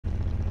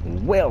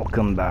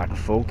Welcome back,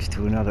 folks,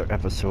 to another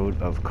episode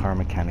of Car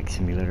Mechanic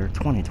Simulator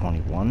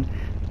 2021.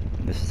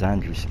 This is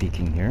Andrew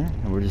speaking here,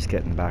 and we're just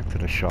getting back to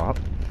the shop.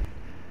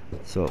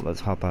 So let's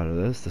hop out of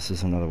this. This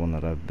is another one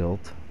that I've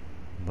built.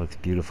 Looks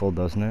beautiful,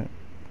 doesn't it?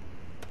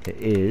 It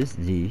is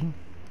the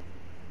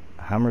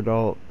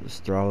Hammerdal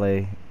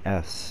Strale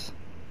S.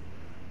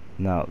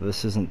 Now,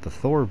 this isn't the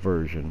Thor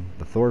version.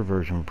 The Thor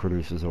version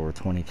produces over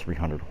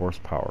 2300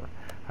 horsepower.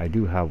 I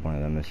do have one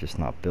of them, it's just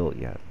not built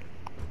yet.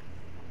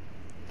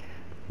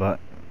 But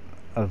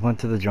I went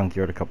to the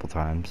junkyard a couple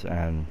times,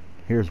 and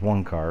here's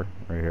one car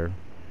right here,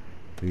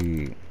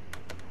 the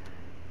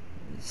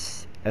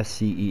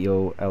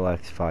SCEO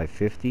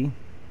LX550.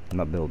 I'm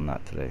not building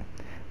that today.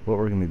 What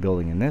we're going to be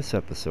building in this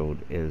episode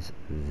is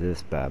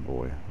this bad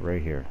boy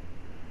right here.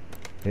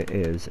 It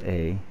is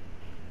a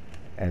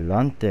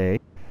Elante.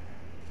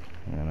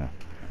 I'm going to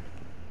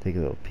take a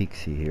little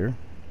peek-see here.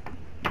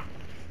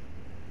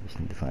 Just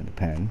need to find the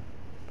pen.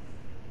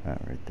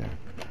 That right there.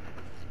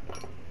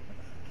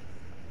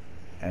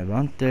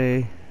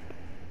 Elante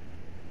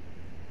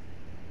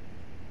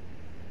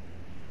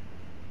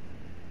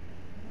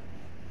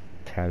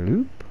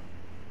Callope,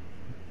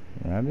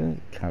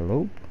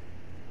 Callope,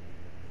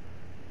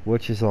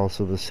 which is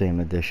also the same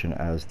edition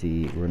as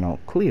the Renault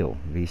Clio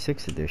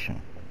V6 edition.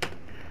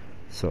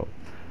 So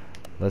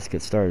let's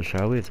get started,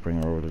 shall we? Let's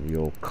bring her over to the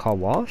old car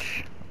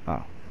wash.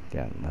 Oh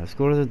yeah, let's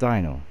go to the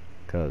dyno,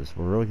 because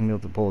we're really gonna be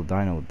able to pull a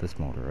dyno with this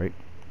motor, right?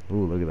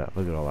 Ooh, look at that,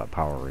 look at all that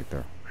power right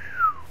there.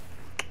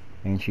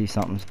 Ain't she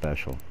something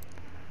special?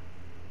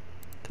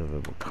 To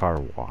the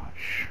car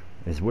wash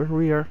is where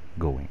we are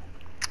going.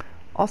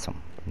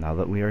 Awesome. Now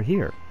that we are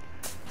here,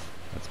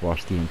 let's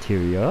wash the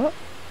interior.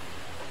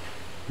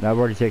 Now I've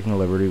already taken the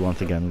liberty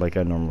once again, like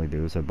I normally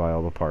do, is I buy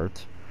all the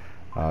parts.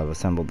 I've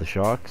assembled the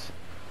shocks.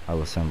 I've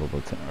assembled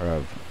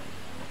the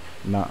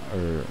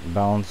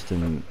balanced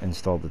and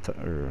installed the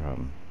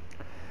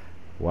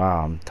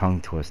wow, I'm tongue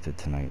twisted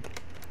tonight.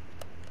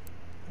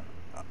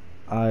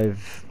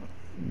 I've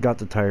got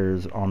the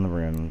tires on the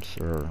rims,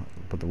 or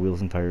put the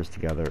wheels and tires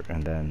together,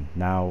 and then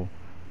now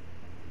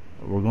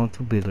we're going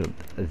to build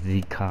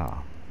the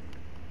car.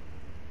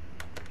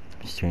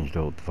 Just changed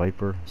out the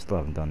Viper, still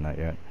haven't done that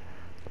yet.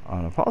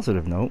 On a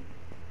positive note,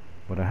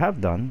 what I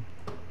have done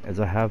is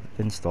I have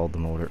installed the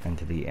motor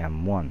into the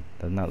M1.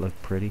 Doesn't that look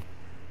pretty?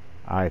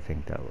 I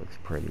think that looks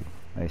pretty.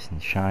 Nice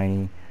and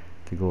shiny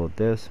to go with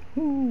this.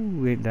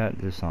 Ooh, ain't that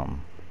just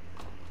something?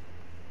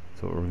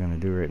 So what we're going to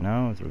do right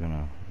now is we're going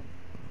to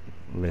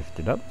lift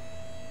it up,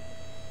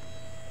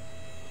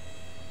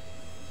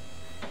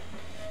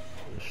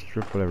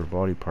 strip whatever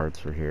body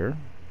parts are here,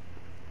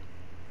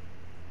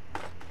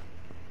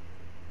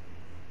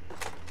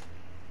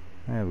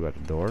 and we've got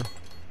the door.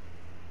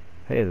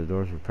 Hey, the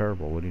door's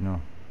repairable, what do you know?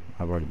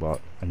 I've already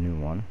bought a new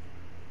one.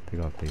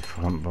 Take off the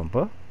front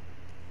bumper.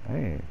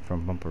 Hey,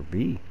 front bumper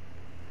B.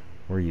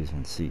 We're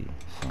using C,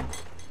 so.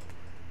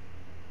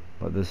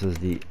 But this is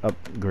the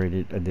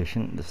upgraded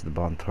edition. This is the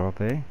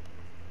Bontrope,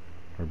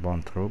 or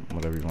Bontrope,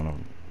 whatever you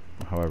want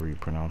to, however you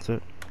pronounce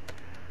it.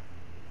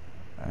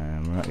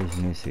 And we're not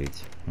using new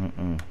seats.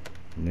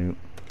 Nope.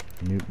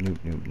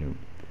 Nope.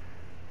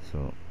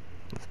 So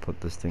let's put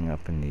this thing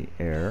up in the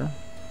air.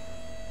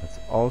 Let's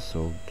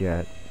also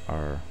get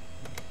our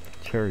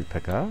cherry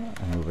picker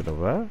and move it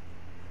over.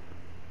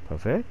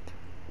 Perfect.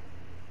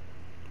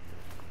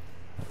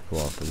 Let's go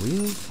off the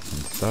wheels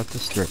and start the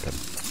stripping.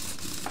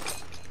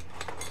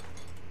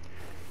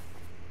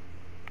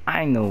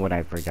 I know what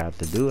I forgot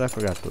to do. I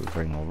forgot to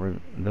bring over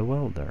the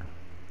welder.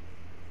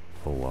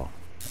 Oh well,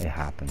 it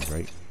happens,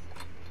 right?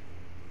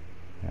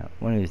 Yeah,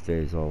 one of these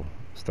days I'll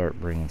start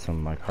bringing some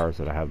of my cars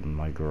that I have in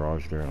my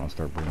garage there, and I'll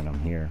start bringing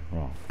them here.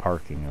 Well,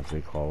 parking as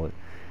they call it.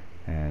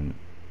 And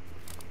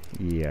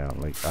yeah,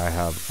 like I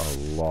have a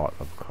lot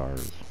of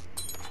cars,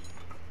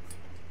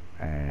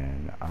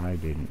 and I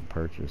didn't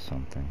purchase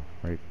something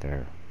right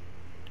there.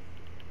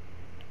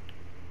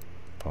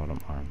 Bottom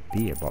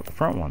RB. I bought the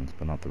front ones,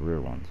 but not the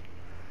rear ones.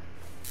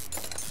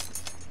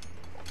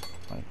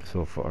 Like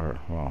so far,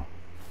 well,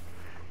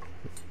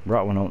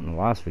 brought one out in the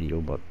last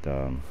video, but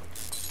had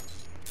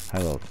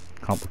a little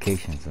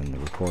complications in the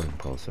recording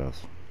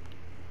process.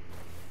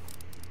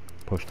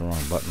 Pushed the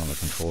wrong button on the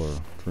controller.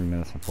 3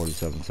 minutes and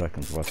 47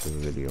 seconds left of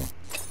the video,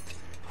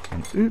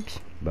 and oops,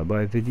 bye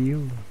bye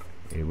video.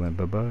 It went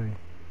bye bye.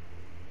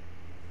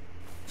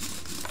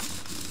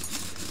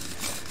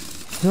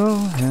 So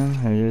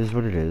yeah, it is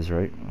what it is,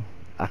 right?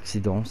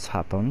 Accidents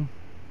happen.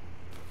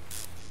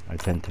 I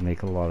tend to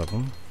make a lot of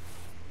them.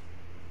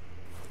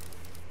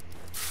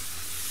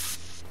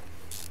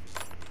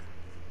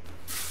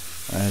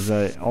 As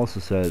I also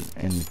said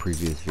in the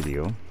previous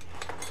video,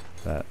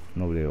 that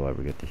nobody will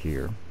ever get to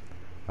hear,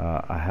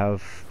 I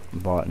have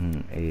bought a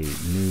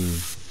new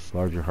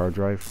larger hard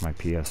drive for my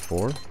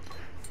PS4,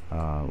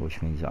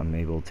 which means I'm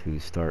able to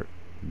start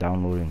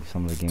downloading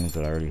some of the games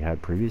that I already had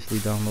previously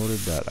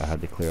downloaded that I had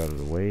to clear out of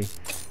the way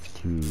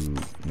to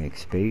make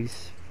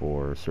space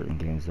for certain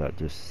games that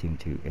just seem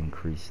to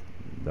increase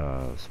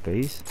the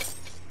space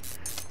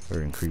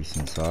or increase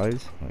in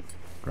size. Like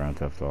Grand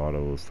Theft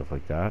Auto, stuff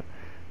like that.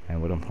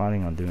 And what I'm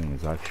planning on doing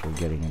is actually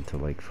getting into,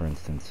 like, for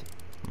instance,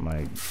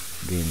 my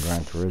game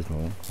Gran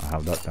Turismo. I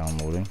have that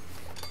downloading.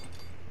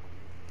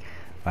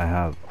 I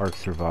have Ark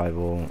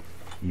Survival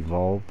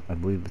Evolved, I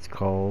believe it's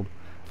called.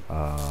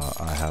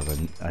 I have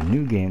a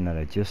new game that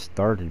I just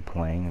started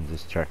playing and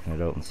just checking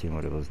it out and seeing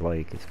what it was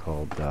like. It's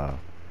called,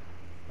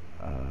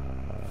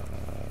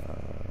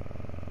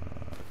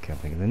 can't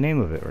think of the name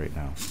of it right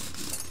now.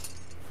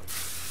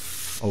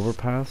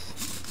 Overpass.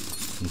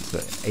 It's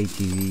an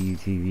ATV,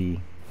 UTV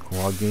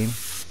quad game.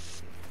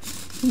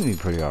 It's gonna be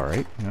pretty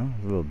alright, you know.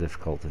 It's a little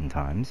difficult in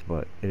times,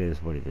 but it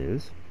is what it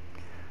is.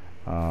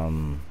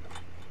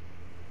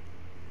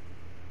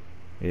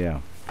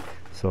 Yeah.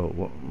 So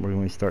we're going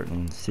to be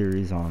starting a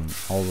series on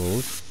all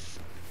those,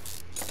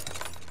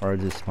 or I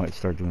just might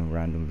start doing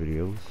random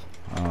videos.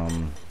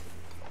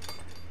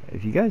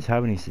 If you guys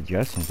have any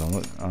suggestions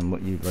on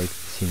what you'd like to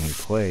see me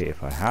play,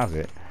 if I have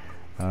it,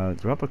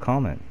 drop a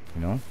comment.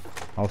 You know.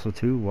 Also,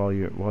 too, while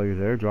you're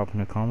there, dropping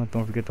a comment,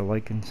 don't forget to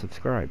like and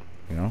subscribe.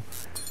 You know,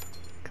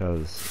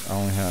 because I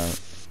only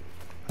have,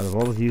 out of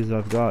all the views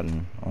I've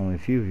gotten, only a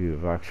few of you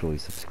have actually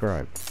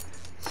subscribed.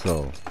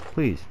 So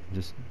please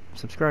just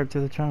subscribe to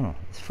the channel.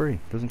 It's free,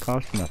 doesn't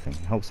cost you nothing.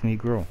 It helps me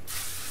grow,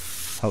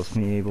 helps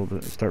me able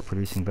to start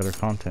producing better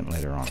content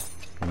later on,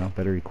 you know,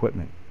 better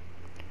equipment.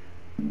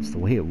 It's the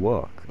way it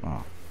works.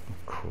 Oh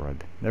crud,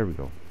 there we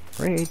go,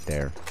 right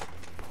there,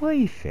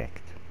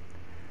 perfect.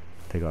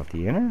 Take off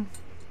the inner,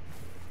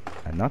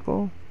 a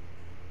knuckle,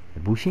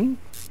 the bushing.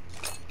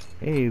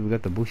 Hey, we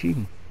got the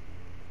bushing.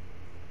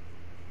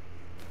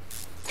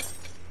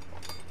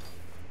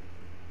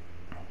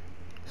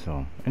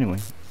 So anyway,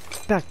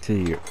 back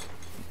to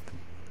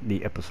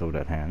the episode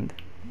at hand.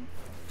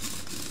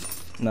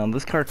 Now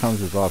this car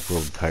comes with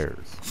off-road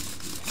tires.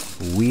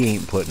 We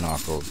ain't putting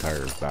off-road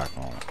tires back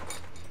on.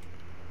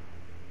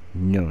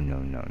 No, no,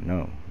 no,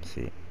 no.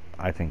 See,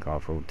 I think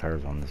off-road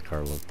tires on this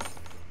car look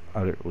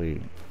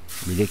utterly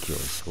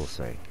ridiculous, we'll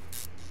say.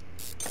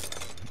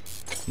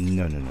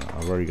 No, no, no.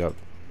 I've already got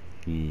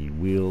the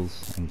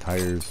wheels and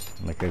tires.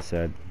 Like I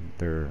said,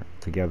 they're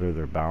together,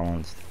 they're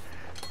balanced.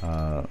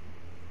 The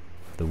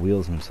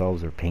wheels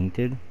themselves are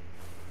painted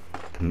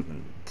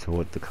to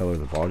what the color of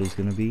the body is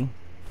going to be,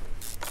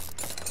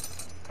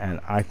 and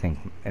I think,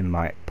 in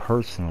my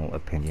personal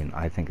opinion,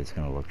 I think it's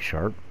going to look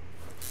sharp.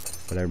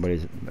 But everybody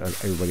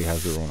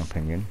has their own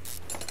opinion.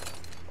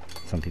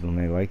 Some people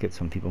may like it,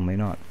 some people may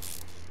not.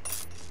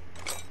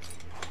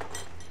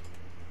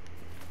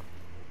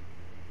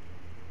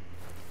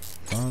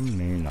 Some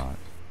may not.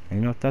 And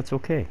you know what? That's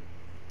okay.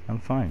 I'm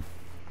fine.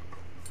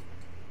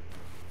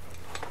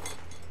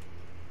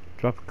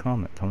 Drop a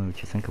comment. Tell me what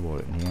you think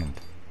about it in the end.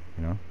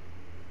 You know?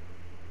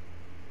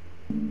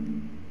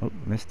 Oh,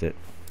 missed it.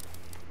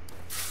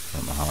 I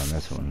don't know how I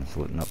missed it when it's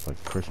lit up like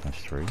a Christmas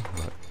tree,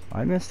 but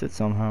I missed it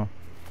somehow.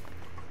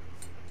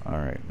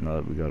 Alright, now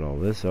that we got all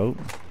this out,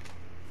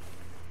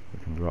 we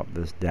can drop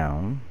this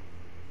down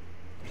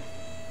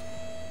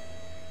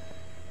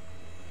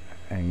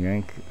and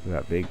yank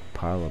that big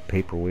pile of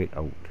paperweight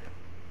out.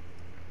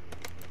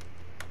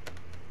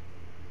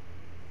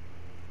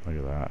 Look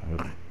at that.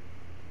 Ugh.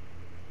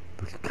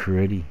 Looks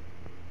pretty.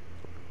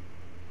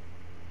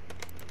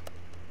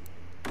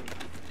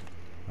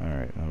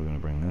 Alright, now we're going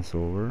to bring this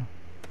over.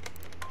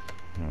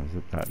 Now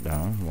zip that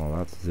down. While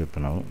that's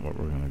zipping out, what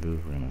we're going to do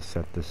is we're going to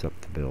set this up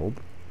to build.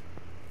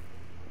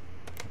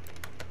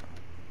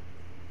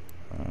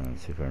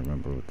 Let's see if I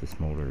remember what this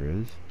motor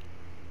is.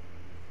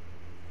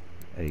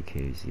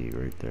 AKZ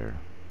right there.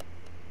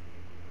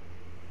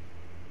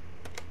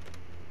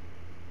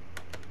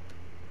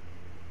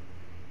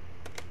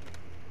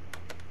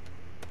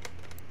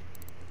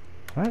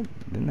 What?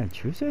 Didn't I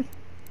choose it?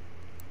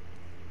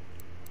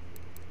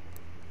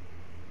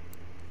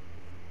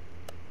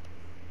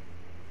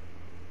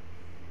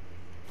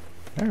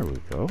 There we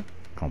go.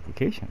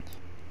 Complications.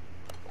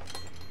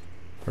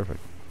 Perfect.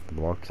 The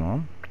block's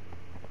on.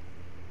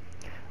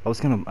 I was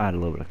gonna add a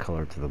little bit of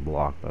color to the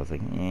block, but I was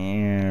like,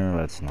 yeah,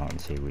 let's not, and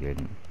see we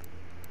didn't.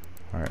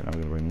 Alright, now I'm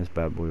gonna bring this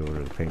bad boy over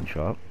to the paint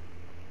shop.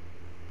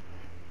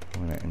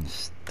 I'm gonna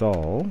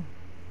install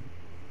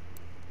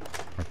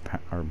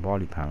our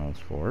body panels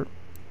for it.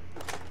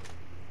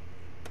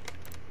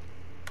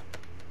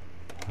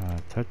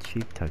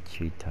 Touchy,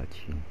 touchy,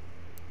 touchy.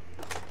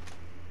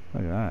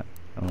 Look at that.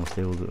 Almost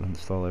able to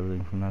install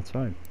everything from that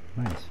side.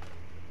 Nice.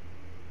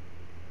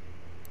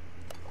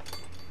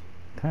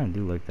 Kind of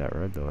do like that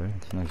red though, eh?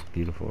 It's a nice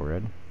beautiful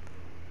red.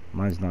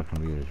 Mine's not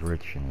going to be as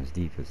rich and as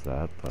deep as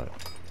that, but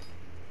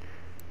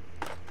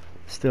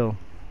still,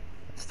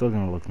 it's still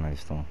going to look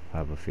nice though, I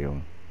have a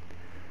feeling.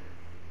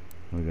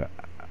 We got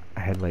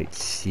headlight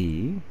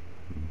C,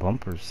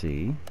 bumper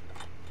C,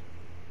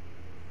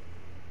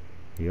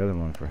 the other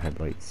one for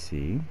headlight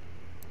C,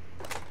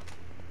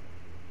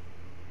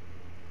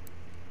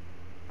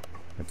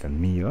 got the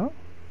Mia,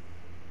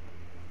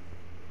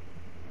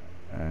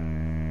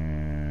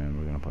 and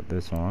we're going to put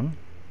this on,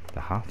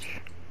 the hatch,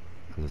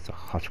 because it's a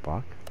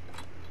hatchback.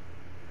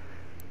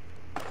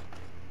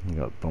 You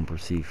got bumper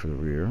C for the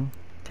rear.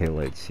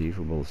 taillight C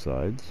for both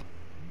sides.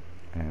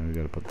 And we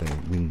gotta put the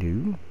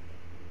window.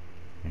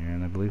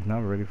 And I believe now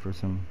we're ready for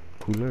some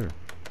cooler.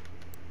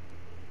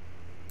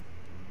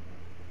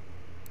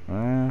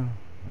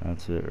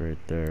 That's it right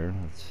there.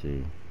 Let's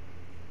see.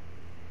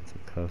 It's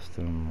a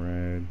custom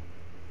red.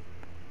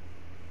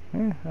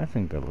 I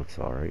think that looks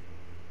alright.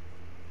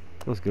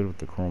 Feels good with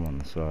the chrome on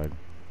the side.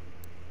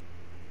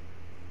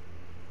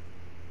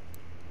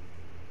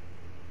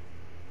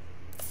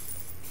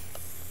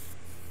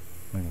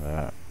 Look at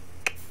that.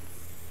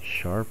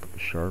 Sharp,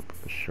 sharp,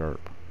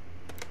 sharp.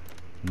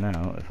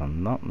 Now, if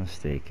I'm not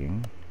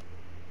mistaken...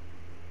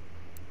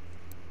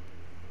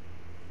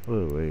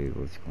 Oh, wait,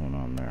 what's going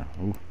on there?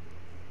 Ooh.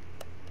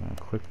 I'm gonna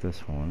click this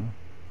one.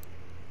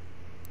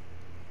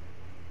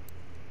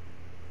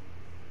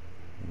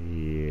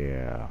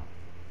 Yeah.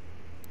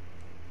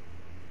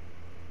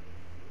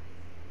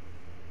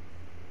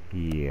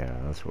 Yeah,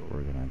 that's what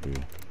we're gonna do.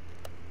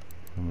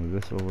 I'll move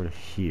this over to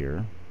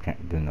here.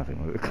 Can't do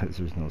nothing with it because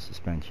there's no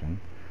suspension.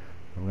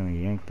 We're gonna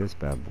yank this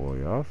bad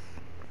boy off.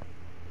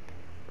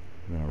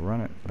 We're gonna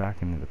run it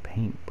back into the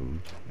paint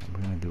booth, and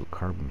we're gonna do a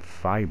carbon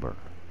fiber.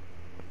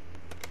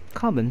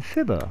 Carbon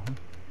fiber.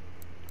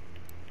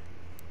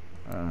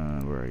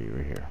 Where are you?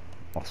 Right here.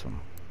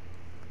 Awesome.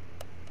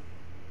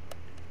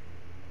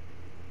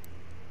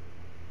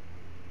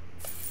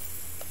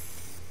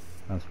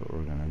 That's what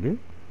we're gonna do.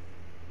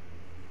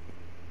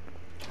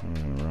 We're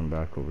gonna run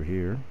back over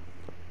here.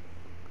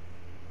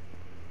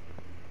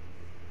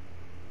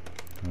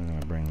 We're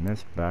gonna bring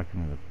this back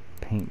into the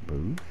paint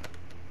booth.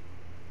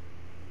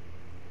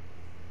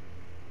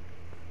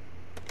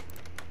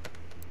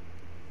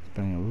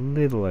 Spending a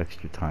little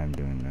extra time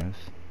doing this.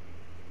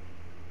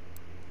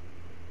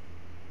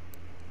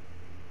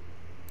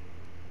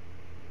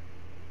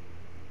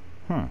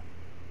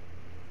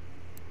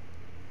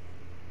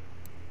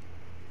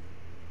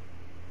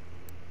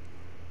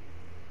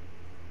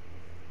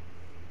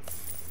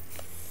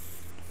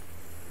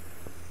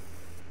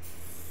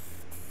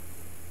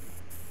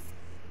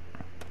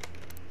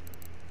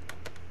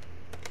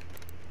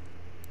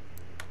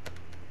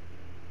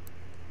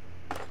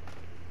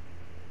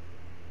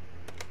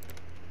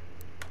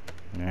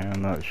 Yeah,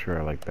 I'm not sure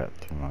I like that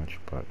too much,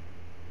 but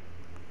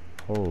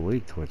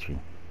holy twitchy.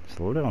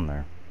 Slow down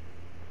there.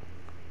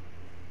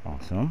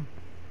 Awesome.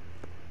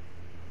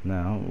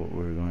 Now what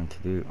we're going to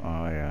do,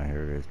 oh yeah,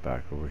 here it is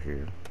back over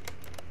here.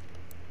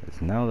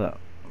 It's now that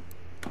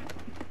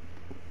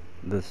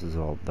this is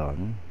all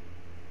done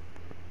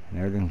and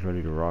everything's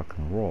ready to rock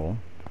and roll,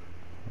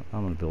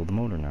 I'm going to build the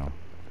motor now.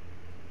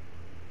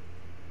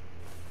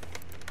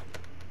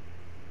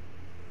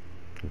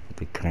 Put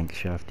the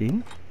crankshaft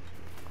in.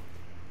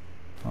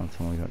 Oh,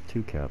 it's only got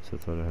 2 caps. I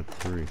thought I had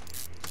 3.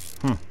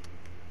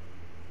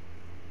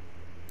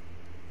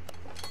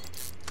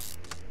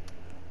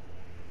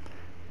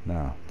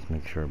 Now, let's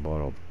make sure I bought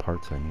all the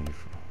parts I needed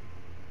for.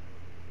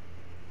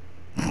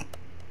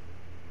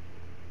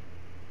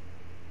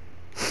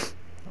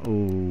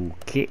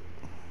 Okay.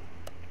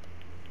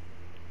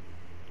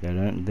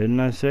 Didn't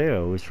I say I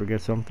always forget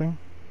something?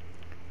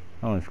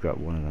 I only forgot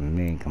one of the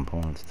main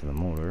components to the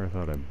motor. I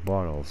thought I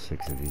bought all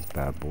 6 of these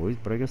bad boys,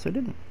 but I guess I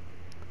didn't.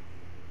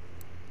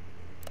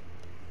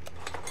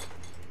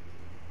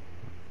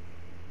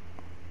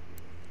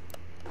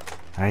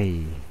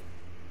 Hey.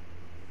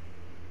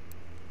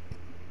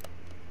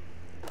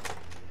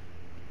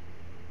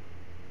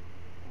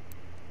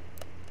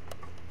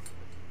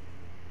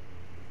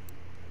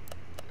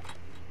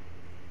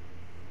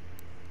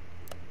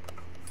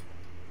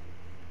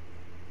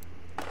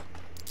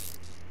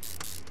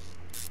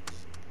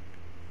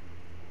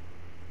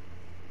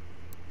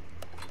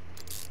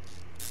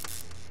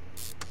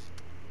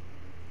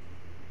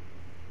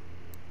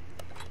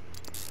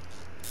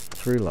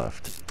 Three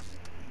left.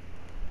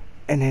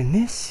 And then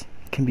this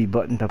can be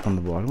buttoned up on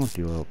the bottom with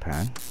the oil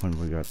pan when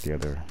we got the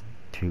other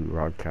 2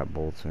 rod cap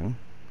bolts in.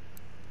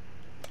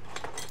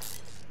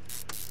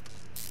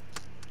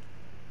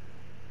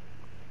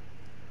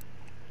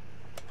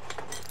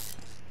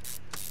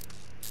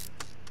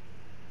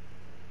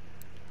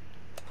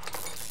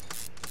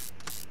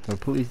 So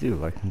please do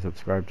like and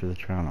subscribe to the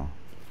channel.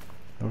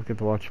 Don't forget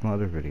to watch my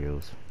other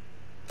videos.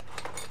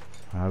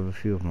 I have a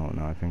few of them out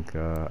now. I think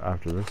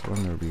after this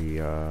one there'll be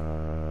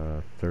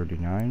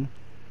 39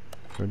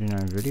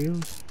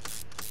 videos.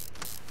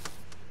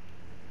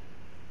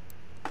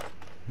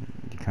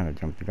 You kind of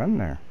jumped the gun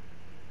there.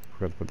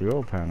 Forgot to put the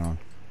oil pan on.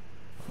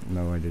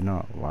 No, I did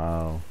not.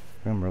 Wow.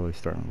 I'm really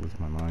starting to lose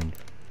my mind.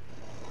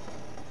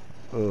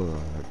 Oh,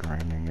 that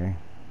grinding, eh?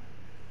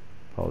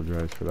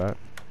 Apologize for that.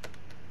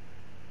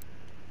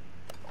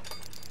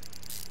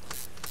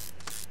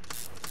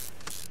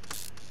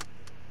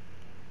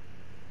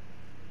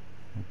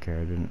 Okay,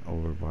 I didn't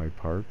overbuy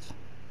parts.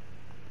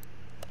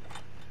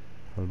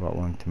 I bought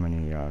one too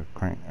many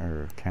crank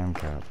or cam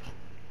caps,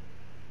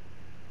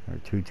 or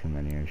too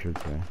many, I should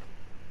say.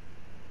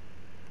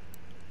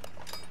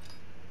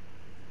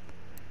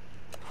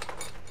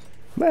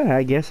 But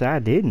I guess I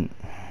didn't.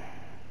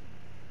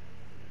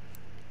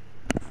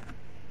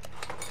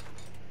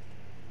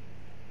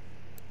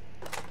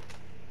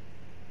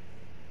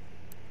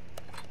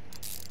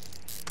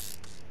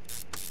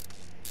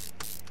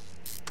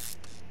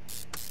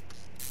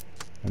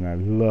 And I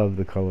love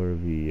the color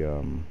of the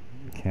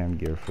cam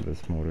gear for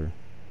this motor.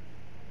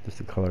 Just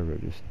the color of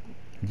it,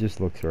 it just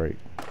looks right.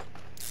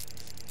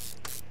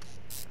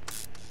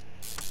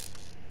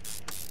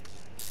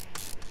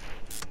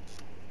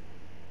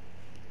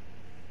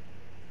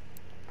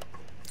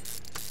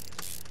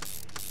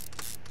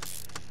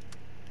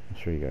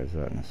 I'll show you guys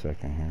that in a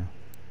second here.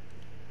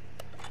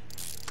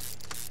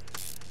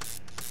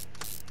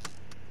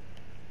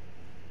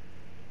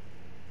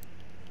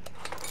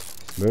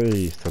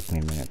 These took me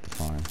a minute to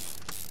find.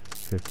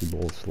 50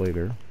 bolts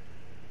later.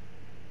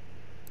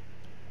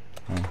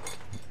 Oh,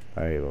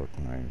 they look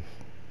nice.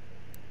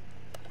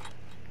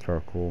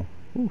 Charcoal.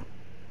 Ooh,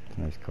 it's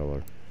a nice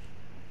color.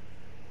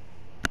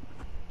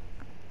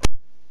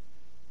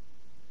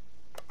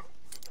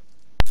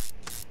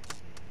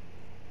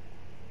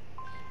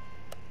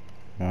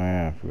 Oh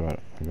yeah, I forgot.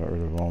 I got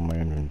rid of all my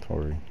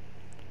inventory.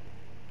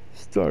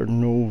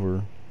 Starting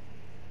over.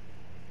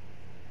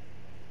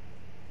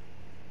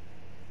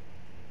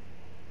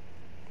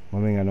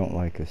 One thing I don't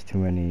like is too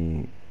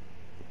many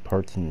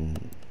parts in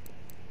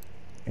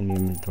the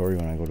inventory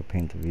when I go to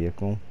paint the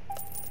vehicle,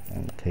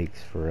 and it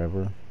takes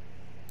forever.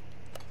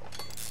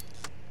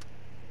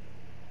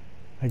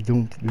 I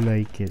don't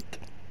like it.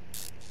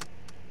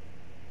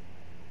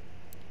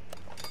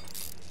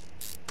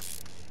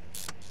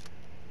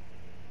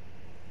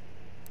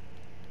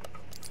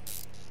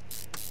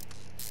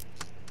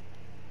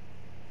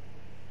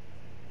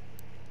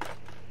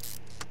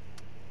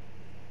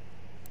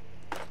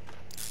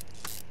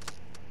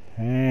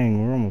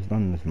 Dang, we're almost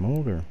done this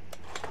motor.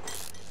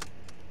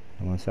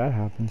 And once that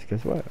happens,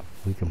 guess what?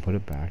 We can put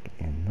it back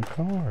in the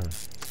car.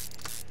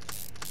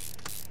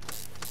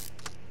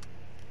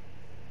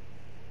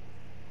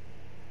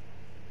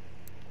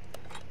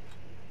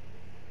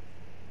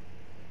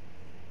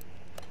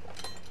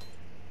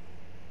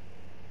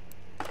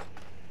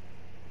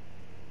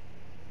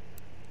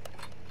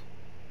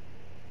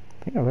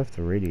 I think I left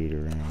the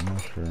radiator in, I'm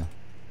not sure.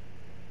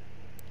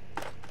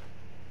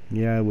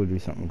 Yeah, it would be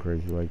something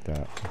crazy like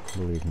that,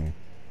 believe me.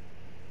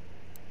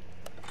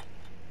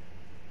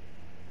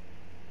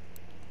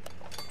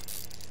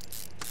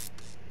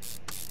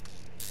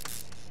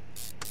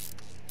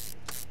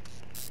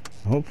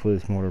 Hopefully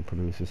this motor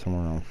produces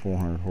somewhere around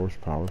 400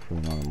 horsepower for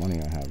the amount of money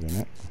I have in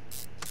it.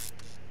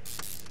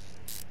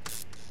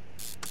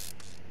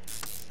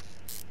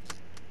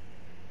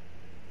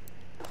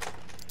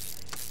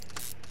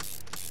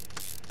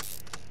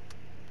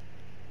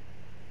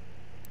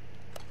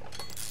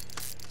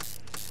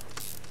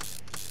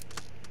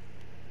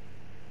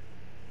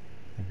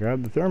 I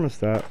grabbed the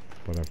thermostat,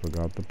 but I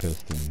forgot the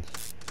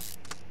pistons.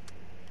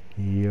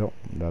 Yep,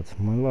 that's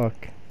my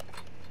luck.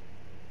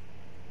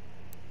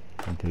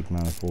 I take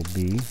manifold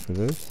B for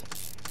this.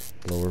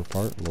 Lower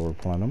part, lower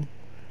plenum.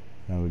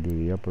 Now we do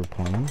the upper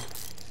plenum.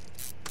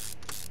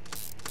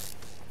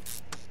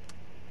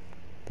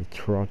 The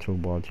throttle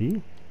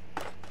body.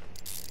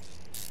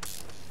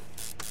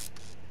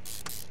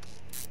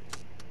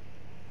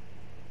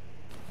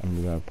 And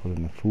we gotta put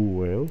in the full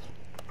wheels.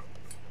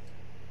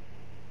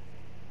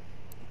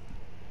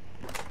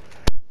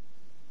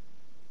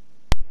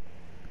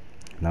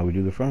 Now we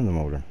do the front of the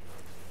motor.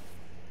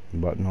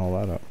 Button all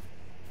that up.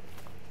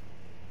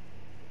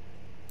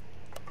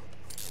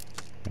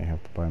 I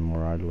have to buy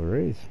more idle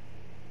arrays.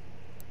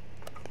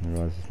 I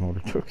realize this motor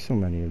took so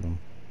many of them.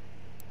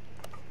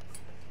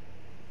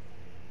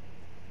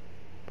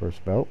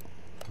 First belt,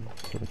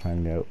 sort of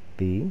time out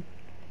B,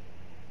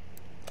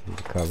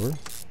 the cover,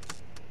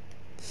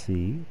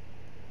 C,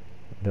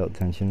 belt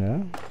tension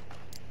now.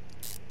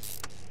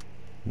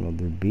 We'll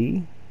do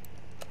B,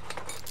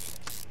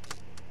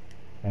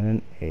 and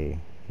then A.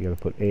 You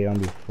gotta put A on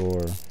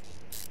before,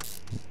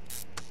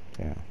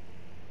 yeah.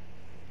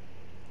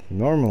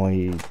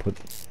 Normally you put,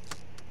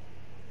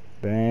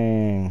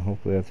 bang,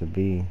 hopefully that's a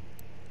B.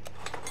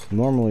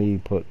 Normally you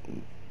put,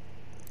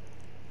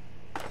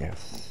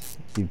 yes,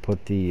 you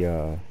put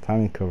the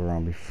timing cover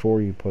on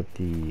before you put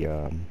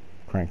the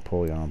crank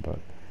pulley on, but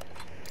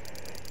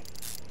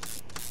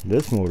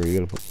this motor you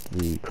gotta put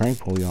the crank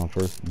pulley on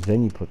first,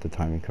 then you put the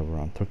timing cover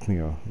on. Took me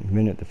a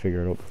minute to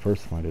figure it out the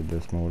first time I did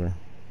this motor.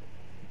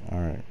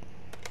 Alright.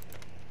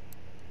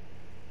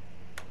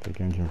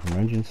 Take engine from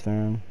engine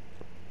stand.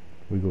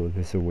 We go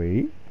this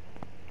way.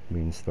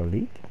 We install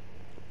it.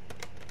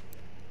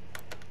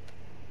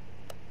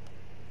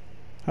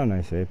 How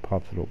nice, eh? It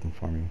pops it open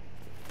for me.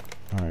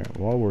 Alright,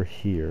 while we're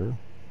here,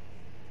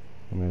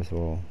 I may as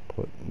well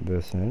put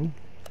this in.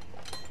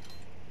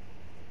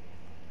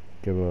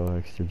 Give a little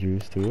extra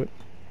juice to it.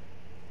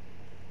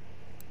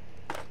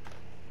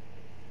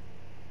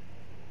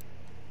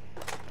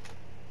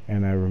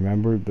 And I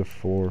remembered the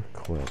 4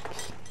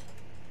 clips,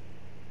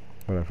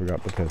 but I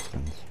forgot the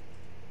pistons.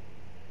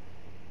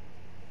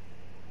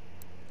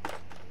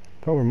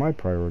 Tell where my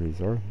priorities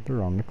are.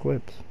 They're on the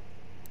clips.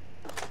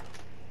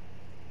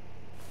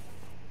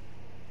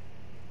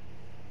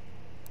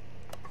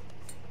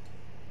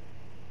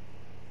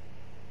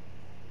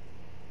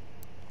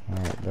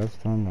 Alright, that's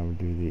done. Now we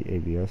do the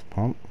ABS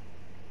pump.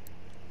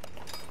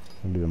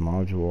 I'll do the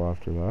module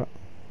after that.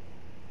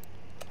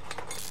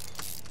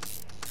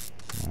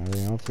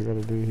 Anything else I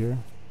gotta do here?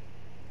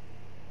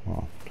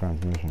 Well,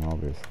 transmission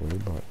obviously,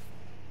 but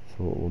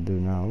so what we'll do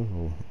now is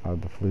we'll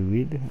add the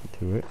fluid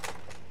to it.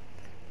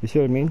 You see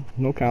what I mean?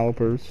 No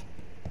calipers,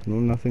 no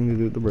nothing to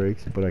do with the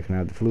brakes, but I can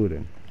add the fluid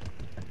in.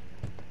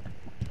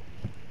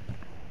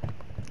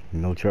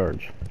 No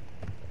charge.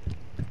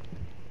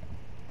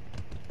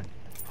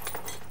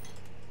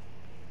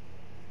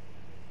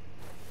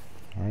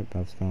 Alright,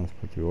 that's done. Let's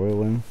put the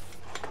oil in.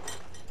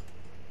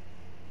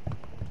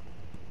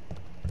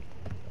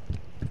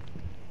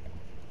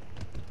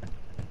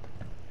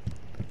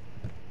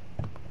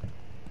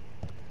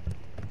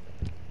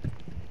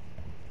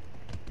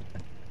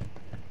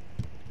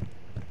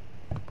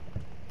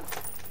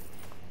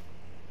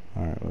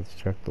 Alright, let's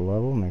check the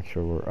level, make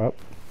sure we're up.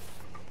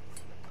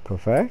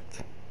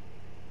 Perfect.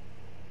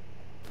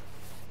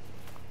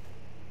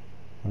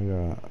 We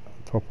gotta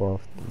top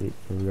off, we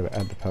gotta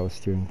add the power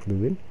steering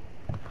fluid.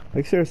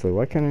 Like seriously,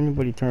 why can't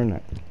anybody turn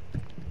that?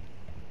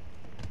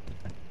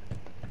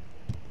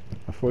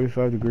 A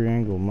 45-degree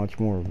angle, much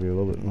more, would be a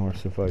little bit more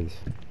suffice.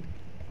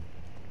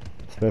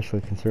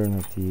 Especially considering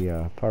that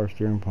the power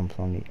steering pump's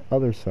on the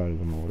other side of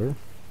the motor.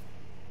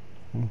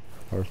 Okay.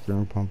 Power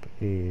steering pump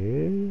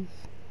is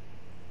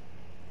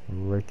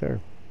right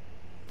there.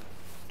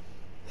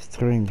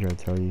 Strange, I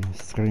tell you.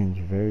 Strange,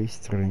 very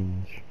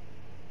strange.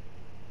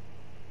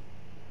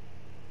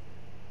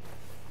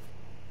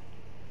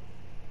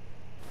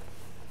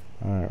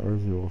 Alright,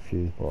 where's the old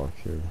fuse box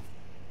here?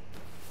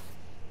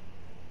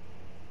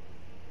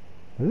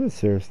 Is it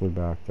seriously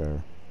back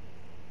there?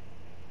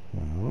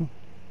 No.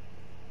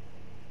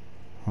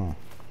 Huh.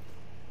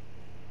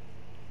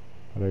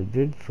 But I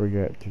did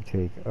forget to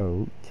take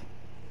out.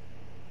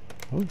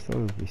 I always thought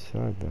it was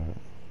beside that.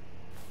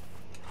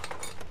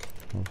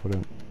 I'll put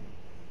in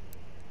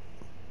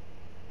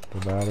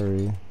the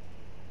battery,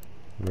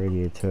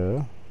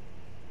 radiator,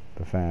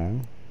 the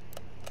fan,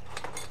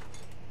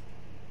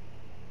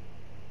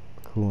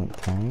 coolant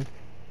tank.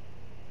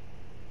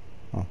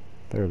 Oh,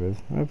 there it is.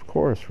 And of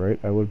course, right,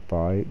 I would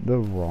buy the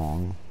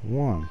wrong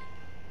one.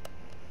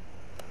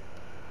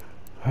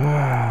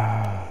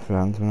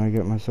 Sounds when I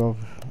get myself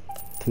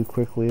too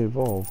quickly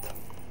involved.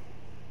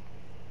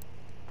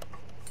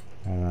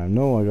 And I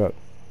know I got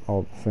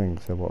all the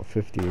things, I bought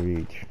 50 of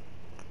each.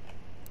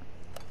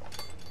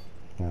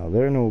 Now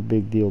they're no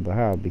big deal to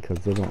have because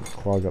they don't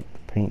clog up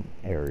the paint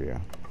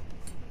area.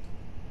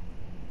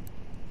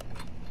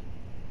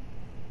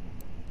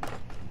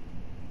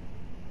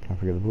 Can't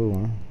forget the blue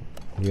one,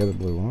 the other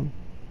blue one,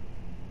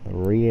 the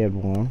red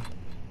one.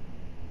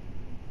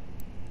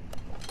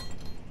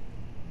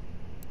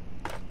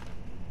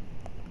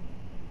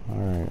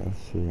 Alright,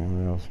 let's see,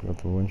 and we also got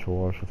the windshield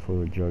washer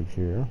fluid jug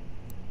here.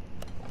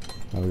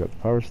 Now we got the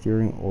power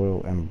steering,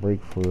 oil, and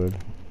brake fluid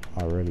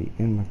already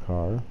in the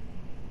car.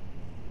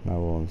 Now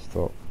we'll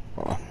install.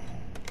 Oh.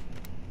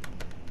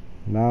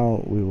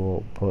 Now we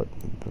will put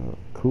the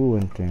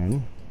coolant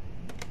in.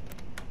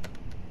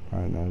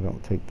 Alright, now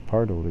don't take the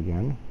part out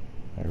again.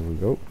 There we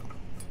go.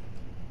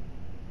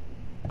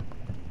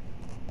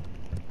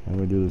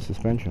 And we do the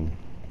suspension.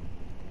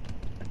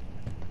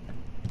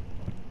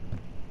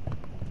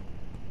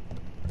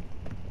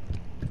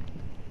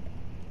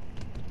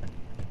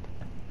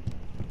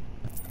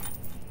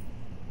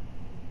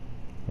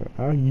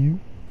 Where are you?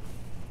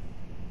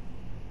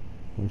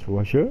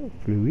 Washer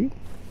fluid.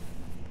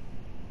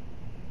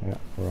 Yeah,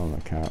 we're on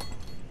the cap.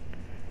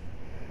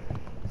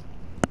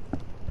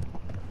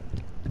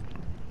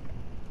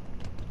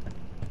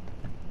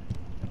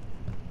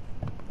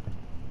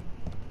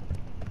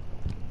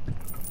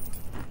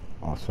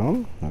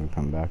 Awesome. Now we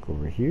come back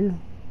over here.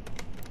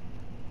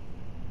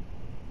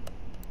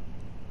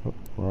 Oh,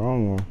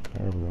 wrong one.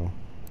 There we go.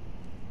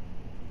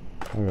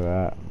 Look at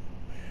that.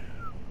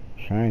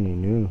 Shiny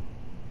new.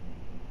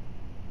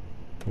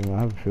 You know, I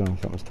have a feeling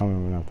something's telling me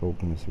I'm gonna have to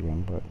open this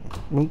again, but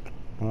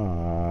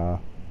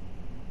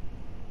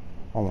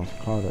almost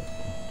caught it.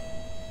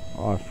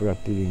 Oh, I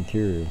forgot to do the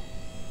interior.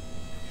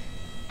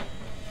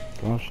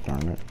 Gosh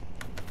darn it.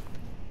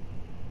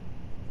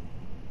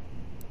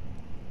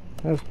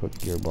 Let's put the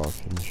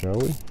gearbox in, shall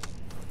we?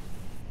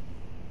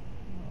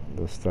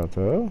 The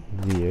starter,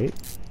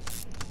 V8.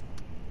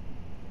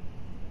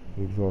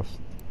 The exhaust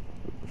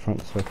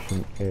front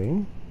section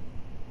A.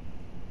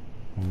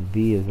 And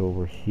B is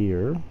over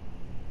here.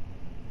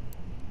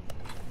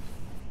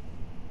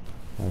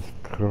 That's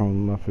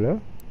chrome muffler.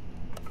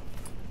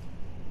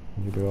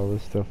 We get all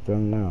this stuff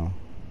done now.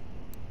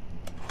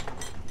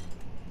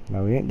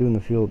 Now we ain't doing the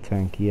fuel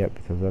tank yet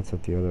because that's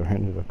at the other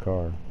end of the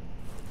car.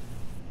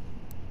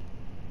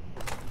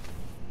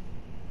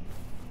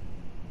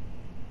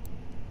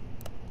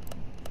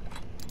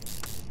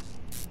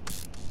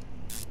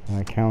 And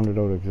I counted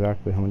out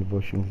exactly how many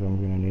bushings I'm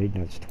going to need,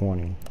 and it's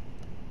 20.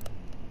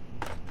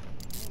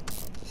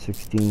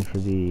 16 for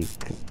the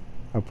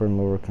upper and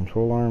lower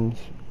control arms,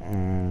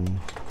 and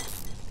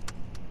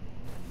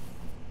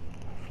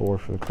 4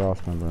 for the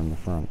cross member in the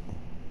front.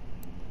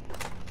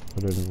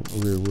 Put in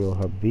rear wheel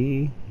hub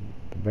B,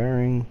 the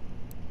bearing,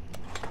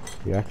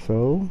 the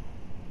axle,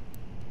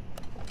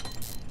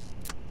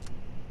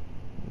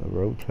 the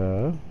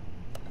rotor,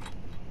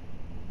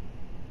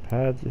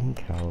 pads and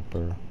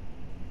caliper.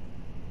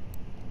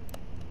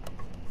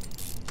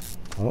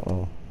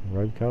 Uh-oh,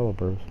 red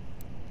calipers.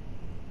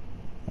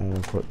 And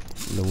we'll put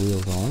the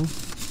wheels on.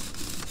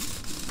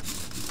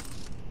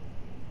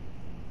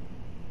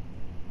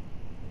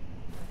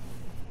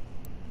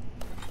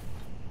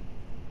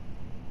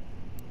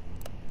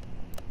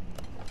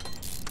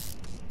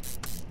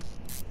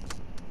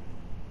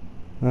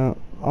 Now,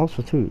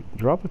 also too,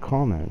 drop a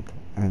comment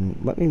and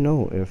let me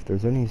know if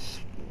there's any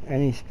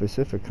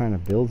specific kind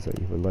of builds that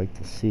you would like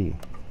to see.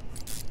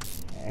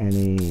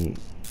 Any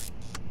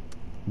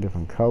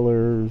different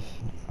colors,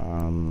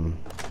 you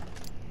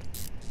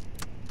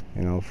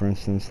know, for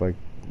instance, like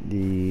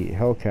the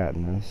Hellcat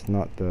in this,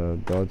 not the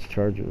Dodge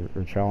Charger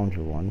or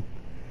Challenger one,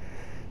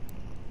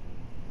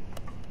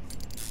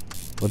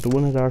 but the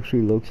one that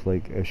actually looks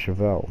like a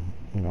Chevelle.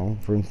 You know,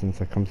 for instance,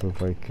 that comes with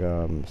like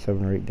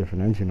 7 or 8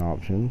 different engine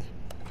options.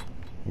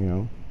 You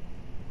know,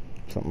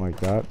 something like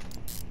that.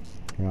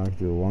 You know, I could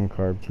do a 1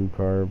 carb, 2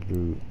 carb,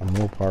 do a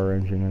no power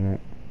engine in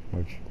it,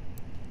 which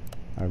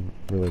I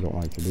really don't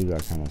like to do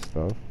that kind of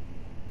stuff.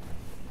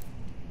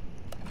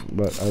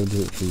 But I would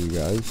do it for you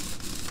guys.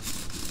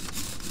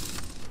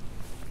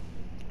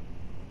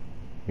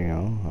 You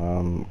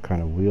know,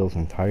 kind of wheels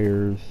and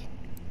tires.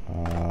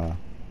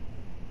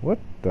 What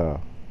the?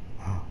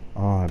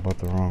 Oh, I bought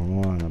the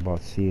wrong one. I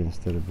bought C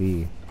instead of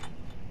B.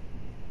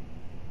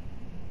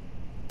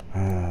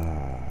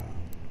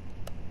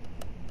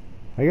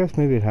 I guess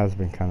maybe it has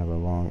been kind of a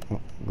long... Oh,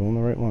 going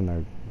the right one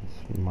there.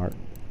 Smart.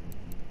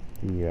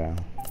 Yeah.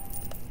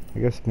 I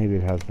guess maybe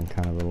it has been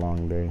kind of a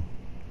long day.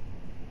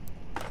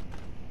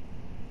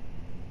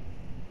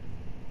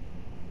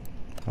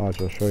 I'll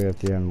just show you at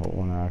the end what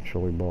one I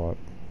actually bought.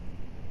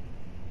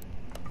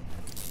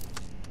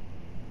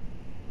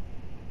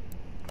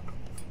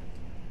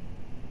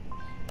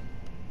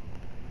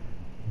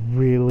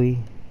 Really?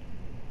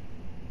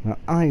 Now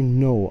I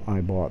know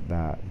I bought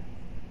that.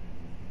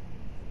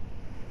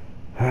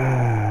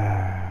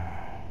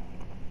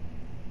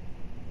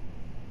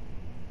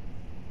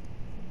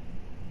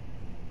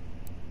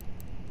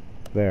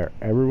 There,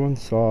 everyone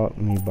saw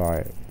me buy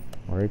it.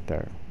 Right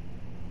there.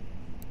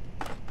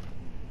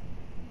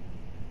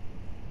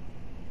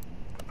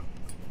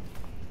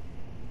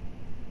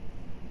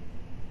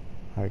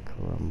 Hi,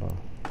 caramba.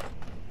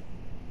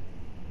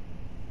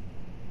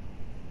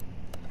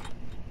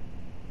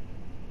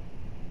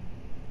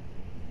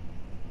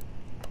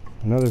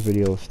 Another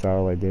video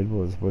style I did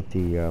was with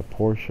the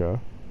Porsche,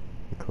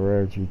 the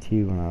Carrera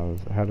GT, when I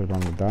had it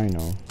on the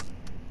dyno,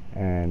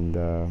 and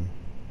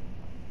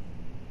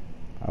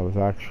I was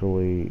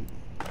actually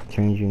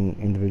changing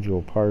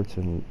individual parts,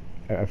 and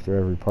after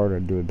every part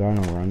I'd do a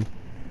dyno run.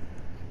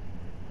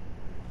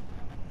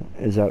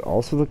 Is that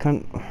also the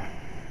type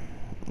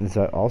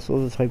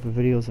of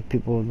videos that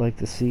people would like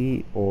to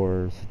see,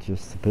 or is it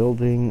just the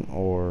building,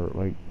 or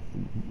like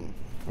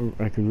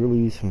I could really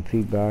use some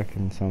feedback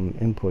and some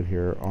input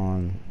here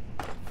on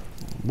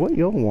what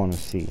y'all want to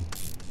see.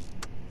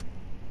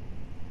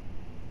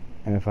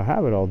 And if I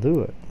have it, I'll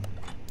do it.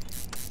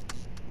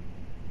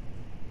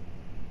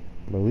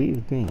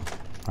 Believe me,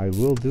 I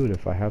will do it.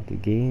 If I have the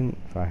game,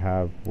 if I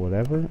have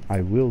whatever,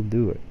 I will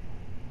do it.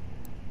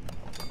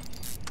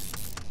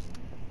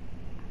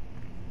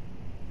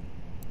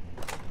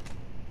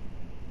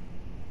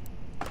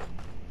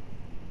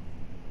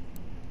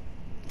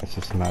 It's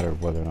just a matter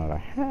of whether or not I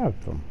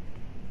have them.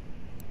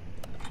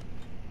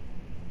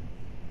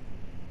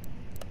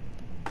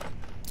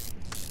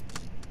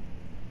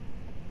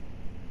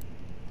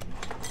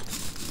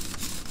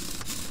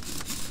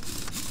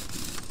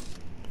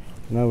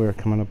 Now we're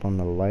coming up on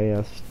the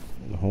last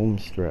home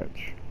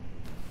stretch.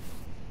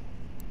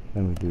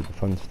 Then we do the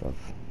fun stuff.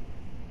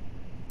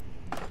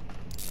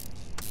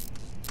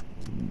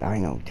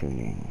 Dyno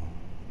tuning.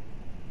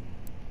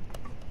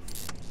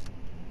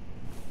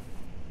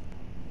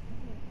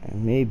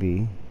 And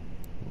maybe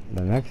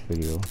the next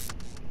video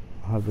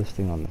I'll have this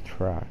thing on the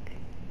track.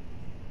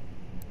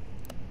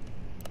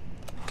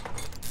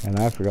 And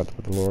I forgot to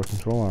put the lower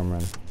control arm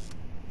in.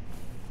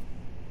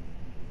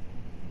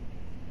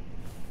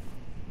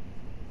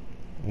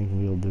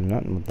 And we'll do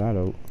nothing with that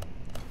out.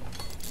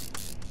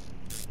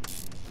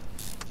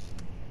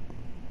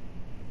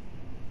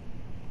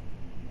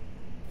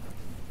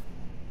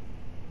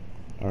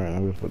 Alright,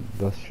 I'm going to put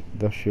the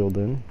dust shield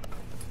in.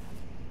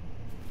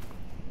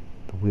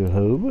 The wheel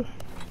hub.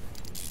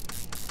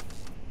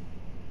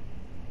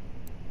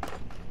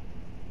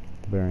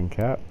 The bearing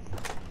cap.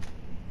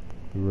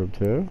 The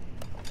rotor.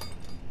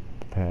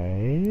 The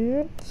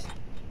pads.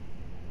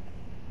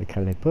 The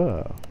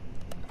caliper.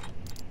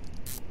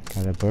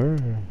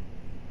 Caliper.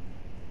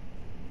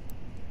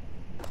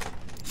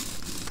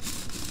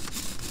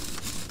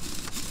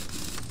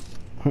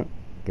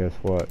 Guess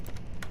what?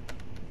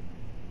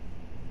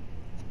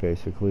 It's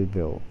basically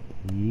built.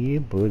 Yeah,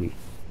 buddy.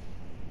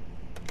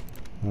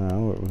 Now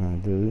what we're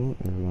going to do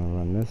is we're going to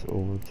run this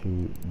over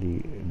to the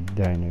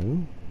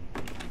dyno.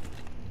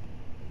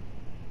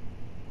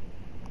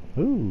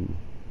 Ooh,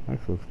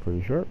 that looks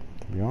pretty sharp,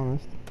 to be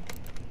honest.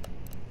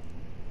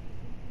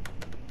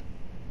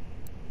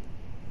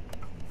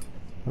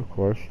 Of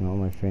course, you know,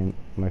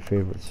 my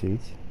favorite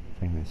seats,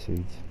 famous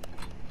seats.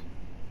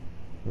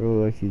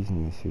 Really like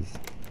using these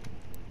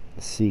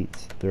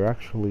seats. They're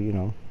actually, you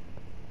know,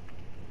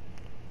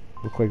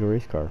 look like a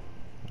race car.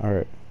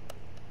 Alright,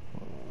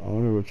 I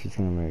wonder what she's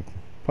gonna make.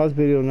 Pause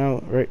video now,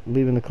 right,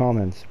 leave in the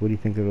comments, what do you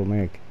think it'll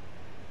make?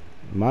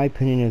 My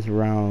opinion is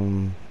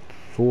around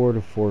 4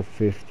 to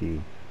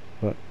 450,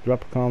 but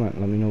drop a comment,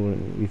 let me know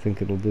what you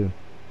think it'll do.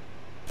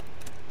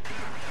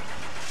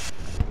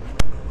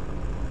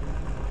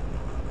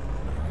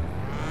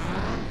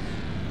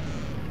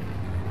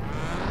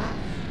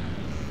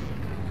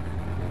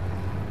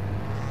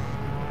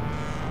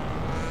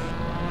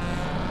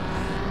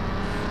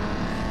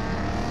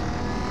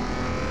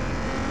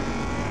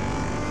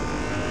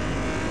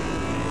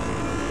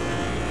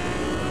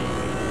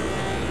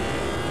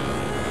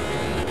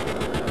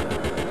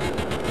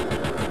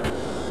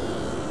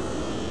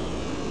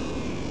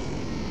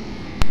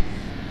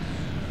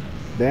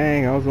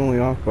 Dang, I was only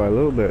off by a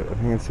little bit. I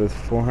think it says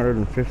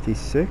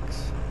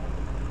 456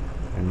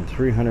 and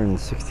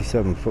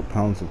 367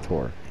 foot-pounds of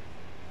torque.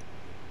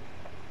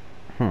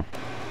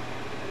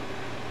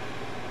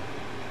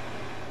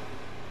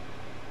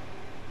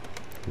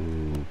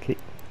 Okay.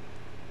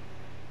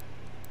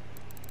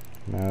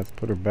 Now let's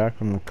put her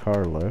back on the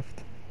car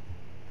lift.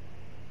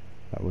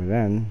 That way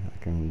then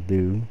I can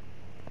do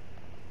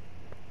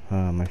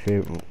one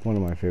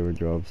of my favorite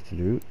jobs to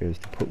do is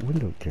to put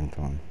window tint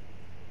on.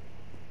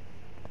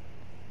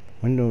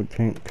 Window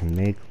tint can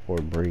make or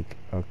break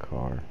a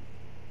car.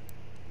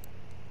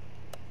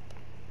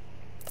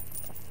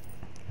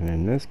 And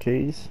in this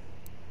case,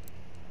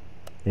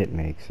 it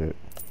makes it.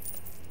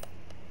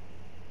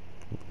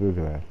 Look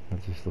at that.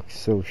 That just looks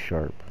so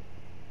sharp.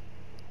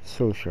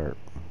 So sharp.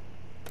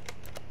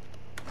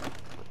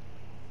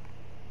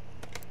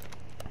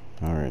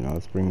 Alright, now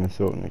let's bring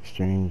this out and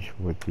exchange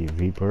with the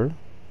Viper.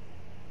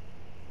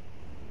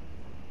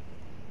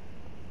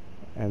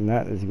 And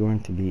that is going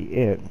to be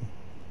it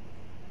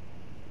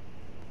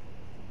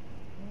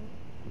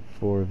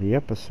for the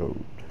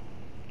episode.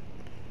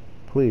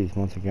 Please,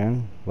 once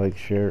again, like,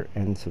 share,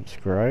 and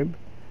subscribe.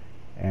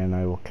 And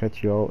I will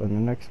catch you all in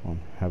the next one.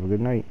 Have a good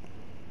night.